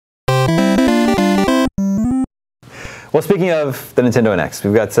Well, speaking of the Nintendo NX,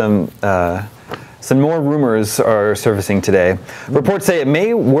 we've got some more rumors are surfacing today. Reports say it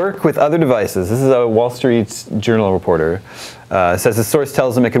may work with other devices. This is a Wall Street Journal reporter. Says the source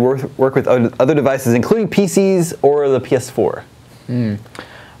tells them it could work with other devices, including PCs or the PS4.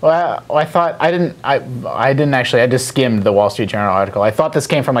 Well, I didn't actually. I just skimmed the Wall Street Journal article. I thought this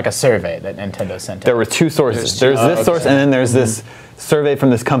came from like a survey that Nintendo sent out. There were two sources. There's this source, and then there's this survey from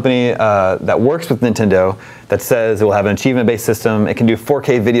this company that works with Nintendo that says it will have an achievement-based system. It can do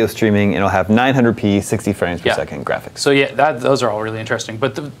 4K video streaming, and it'll have 900p, 60 frames per second graphics. So yeah, those are all really interesting.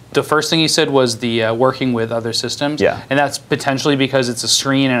 But the first thing you said was the working with other systems. Yeah. And that's potentially because it's a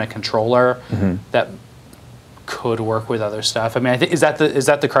screen and a controller that could work with other stuff. I mean, is that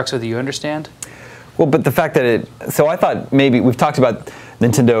the crux of it you understand? Well, but the fact that so I thought maybe we've talked about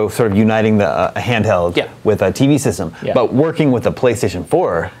Nintendo sort of uniting the handheld with a TV system, but working with a PlayStation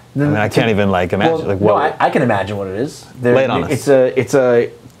 4. I mean, I can't even imagine. No, I can imagine what it is. Lay it on us. It's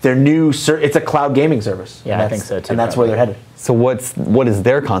a cloud gaming service. Yeah, I think so too. And that's where they're headed. So what is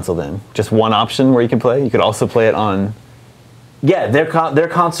their console then? Just one option where you can play? You could also play it on. Yeah, their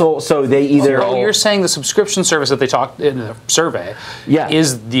console. So they either. Oh, you're saying the subscription service that they talked in the survey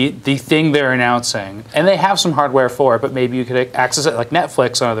is the thing they're announcing, and they have some hardware for it, but maybe you could access it like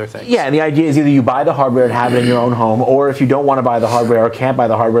Netflix and other things. Yeah, and the idea is either you buy the hardware and have it in your own home, or if you don't want to buy the hardware or can't buy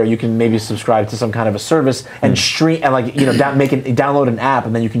the hardware, you can maybe subscribe to some kind of a service and stream and download an app,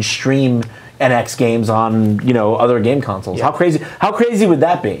 and then you can stream NX games on other game consoles. Yeah. How crazy would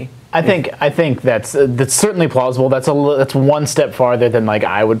that be? I think that's certainly plausible. That's one step farther than like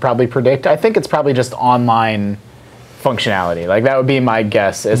I would probably predict. I think it's probably just online functionality. Like that would be my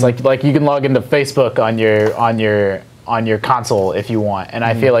guess. It's like you can log into Facebook on your console if you want, and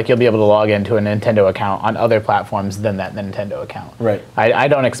I feel like you'll be able to log into a Nintendo account on other platforms than that Nintendo account. Right. I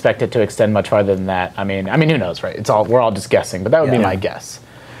don't expect it to extend much farther than that. I mean who knows, right? We're all just guessing, but that would be my guess.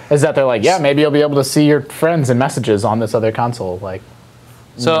 Is that they're like, maybe you'll be able to see your friends and messages on this other console, like.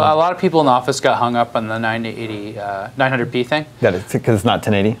 So a lot of people in the office got hung up on the 900p thing. That is because it's not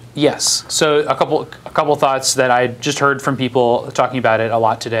 1080. Yes. So a couple thoughts that I just heard from people talking about it a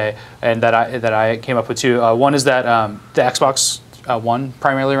lot today, and that I came up with too. One is that the Xbox One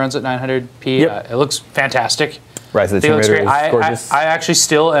primarily runs at 900p. Yep. It looks fantastic. Rise of the Tomb Raider is gorgeous. I actually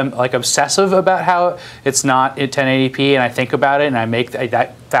still am like obsessive about how it's not at 1080p, and I think about it, and I make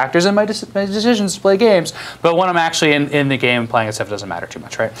that factors in my decisions to play games. But when I'm actually in the game playing it, stuff, it doesn't matter too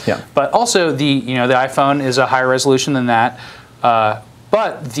much, right? Yeah. But also the iPhone is a higher resolution than that,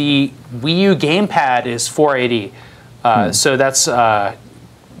 but the Wii U gamepad is 480, so that's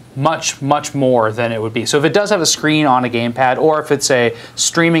much more than it would be. So if it does have a screen on a gamepad, or if it's a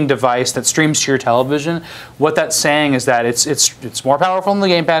streaming device that streams to your television, what that's saying is that it's more powerful than the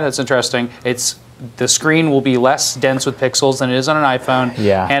gamepad. That's interesting. The screen will be less dense with pixels than it is on an iPhone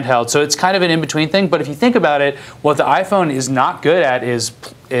handheld. So it's kind of an in-between thing. But if you think about it, what the iPhone is not good at is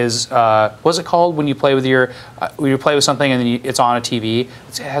what's it called when you play with something and then it's on a TV?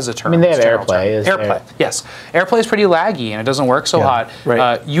 It has a term. I mean, they have AirPlay. AirPlay, yes. AirPlay is pretty laggy and it doesn't work so hot.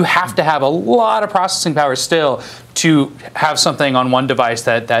 Right. You have to have a lot of processing power still to have something on one device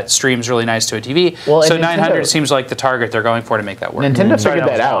that streams really nice to a TV. Well, so 900 seems like the target they're going for to make that work. Nintendo figured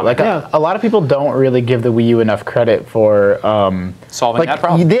that out. Like a lot of people don't really give the Wii U enough credit for solving that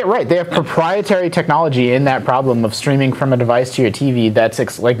problem. They have proprietary technology in that problem of streaming from a device to your TV. That's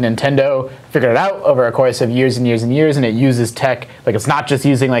like Nintendo figured it out over a course of years and years and years, and it uses tech. Like it's not just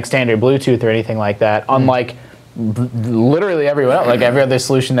using like standard Bluetooth or anything like that. Unlike literally everyone else, like every other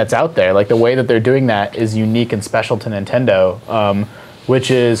solution that's out there. Like the way that they're doing that is unique and special to Nintendo, which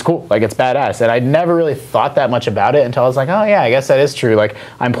is cool. Like it's badass. And I never really thought that much about it until I was like, oh yeah, I guess that is true. Like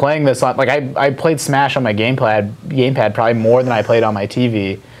I'm playing this on, like I played Smash on my gamepad probably more than I played on my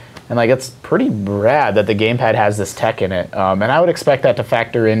TV. And like it's pretty rad that the gamepad has this tech in it. And I would expect that to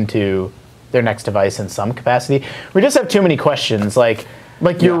factor into their next device in some capacity. We just have too many questions. Like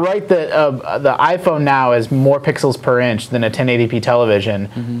you're right that the iPhone now is more pixels per inch than a 1080p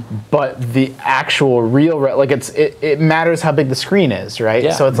television, but the actual it matters how big the screen is, right?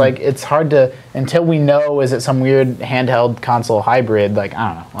 Yeah. So it's like it's hard to until we know is it some weird handheld console hybrid? Like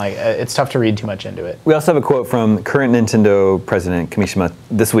I don't know, like it's tough to read too much into it. We also have a quote from current Nintendo president Kimishima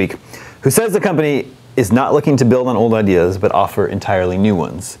this week, who says the company is not looking to build on old ideas, but offer entirely new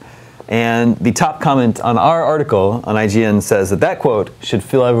ones. And the top comment on our article on IGN says that quote should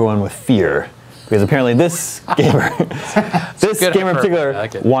fill everyone with fear. because apparently this gamer, this good gamer in effort. particular, I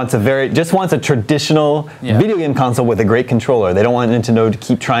like it. wants a traditional video game console with a great controller. They don't want Nintendo to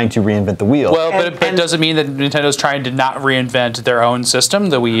keep trying to reinvent the wheel. Well, but it doesn't mean that Nintendo's trying to not reinvent their own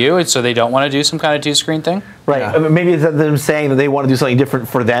system, the Wii U, and so they don't want to do some kind of two-screen thing? Right. Yeah. I mean, maybe it's them saying that they want to do something different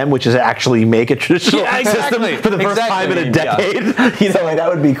for them, which is actually make a traditional Yeah, exactly. system for the first time in a Exactly. decade. You know, like, that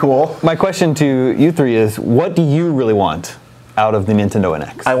would be cool. My question to you three is, what do you really want out of the Nintendo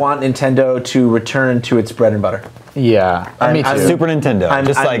NX? I want Nintendo to return to its bread and butter. Yeah, me too. Super Nintendo,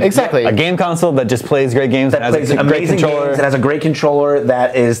 exactly. a game console that just plays great games, That and has plays a great amazing controller. games, and has a great controller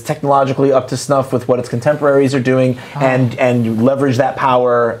that is technologically up to snuff with what its contemporaries are doing, and leverage that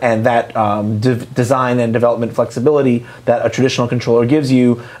power and that design and development flexibility that a traditional controller gives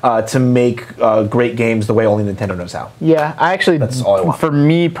you to make great games the way only Nintendo knows how. Yeah, I actually, That's all I want. for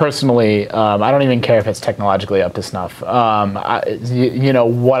me personally, I don't even care if it's technologically up to snuff. You know,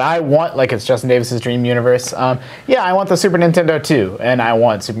 what I want, like it's Justin Davis's dream universe. Yeah, I want the Super Nintendo 2, and I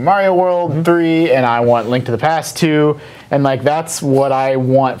want Super Mario World 3, and I want Link to the Past 2, and like that's what I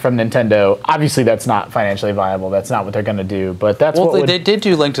want from Nintendo. Obviously, that's not financially viable. That's not what they're going to do, but that's Well, what they did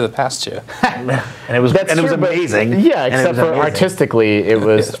do Link to the Past too. And it was That's it was true, but- amazing. Yeah, And it except was for amazing. artistically, it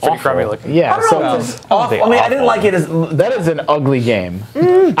was It's pretty awful. crummy looking. Yeah, I don't know, so it's awful. I mean, I didn't like it as that is an ugly game.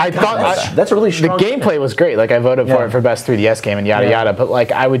 I thought that's a really the strong gameplay was great. Like I voted for Yeah. it for best 3DS game and yada Yeah. yada. But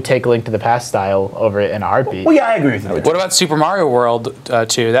like I would take Link to the Past style over it in a heartbeat. Well, yeah, I agree with you. What about Super Mario World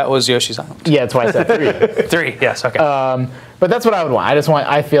 2? That was Yoshi's Island. Yeah, that's why I said 3. 3, yes, okay. But that's what I would want.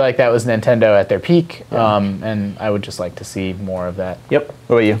 I feel like that was Nintendo at their peak, and I would just like to see more of that. Yep.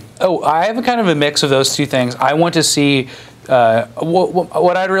 What about you? Oh, I have a kind of a mix of those two things. I want to see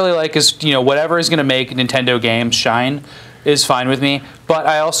what I'd really like is whatever is going to make Nintendo games shine is fine with me. But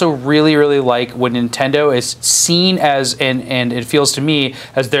I also really, really like when Nintendo is seen as and it feels to me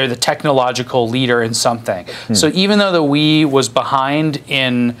as they're the technological leader in something. So even though the Wii was behind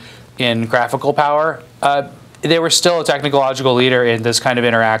in graphical power, they were still a technological leader in this kind of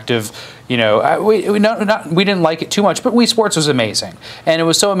interactive. We didn't like it too much, but Wii Sports was amazing, and it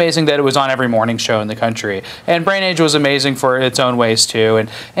was so amazing that it was on every morning show in the country. And Brain Age was amazing for its own ways too.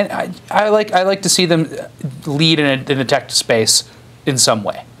 And I like to see them lead in a tech space in some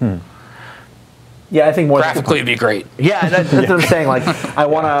way. Yeah, I think more Graphically, it'd be great. Yeah, that's what I'm saying. Like, I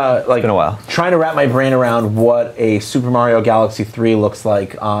want to been a while. trying to wrap my brain around what a Super Mario Galaxy 3 looks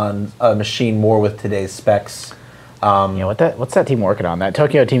like on a machine more with today's specs. What's that team working on? That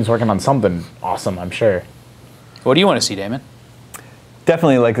Tokyo team's working on something awesome, I'm sure. What do you want to see, Damon?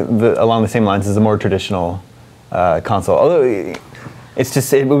 Definitely along the same lines as a more traditional console. Although it's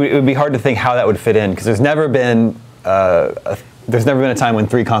just it would be hard to think how that would fit in because there's never been a time when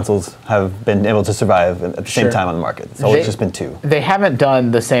 3 consoles have been able to survive at the same Sure. time on the market. It's always just been 2. They haven't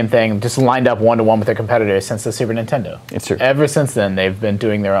done the same thing, just lined up one-to-one with their competitors since the Super Nintendo. It's true. Ever since then, they've been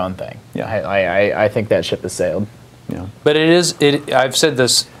doing their own thing. Yeah. I think that ship has sailed. But I've said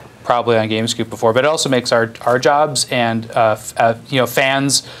this probably on GameScoop before, but it also makes our jobs and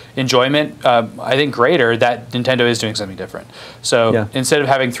fans' enjoyment I think greater that Nintendo is doing something different. So instead of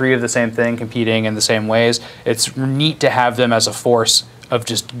having 3 of the same thing competing in the same ways, it's neat to have them as a force of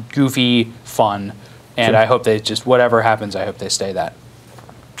just goofy fun. And I hope they just whatever happens, I hope they stay that.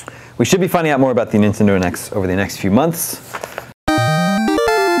 We should be finding out more about the Nintendo NX over the next few months.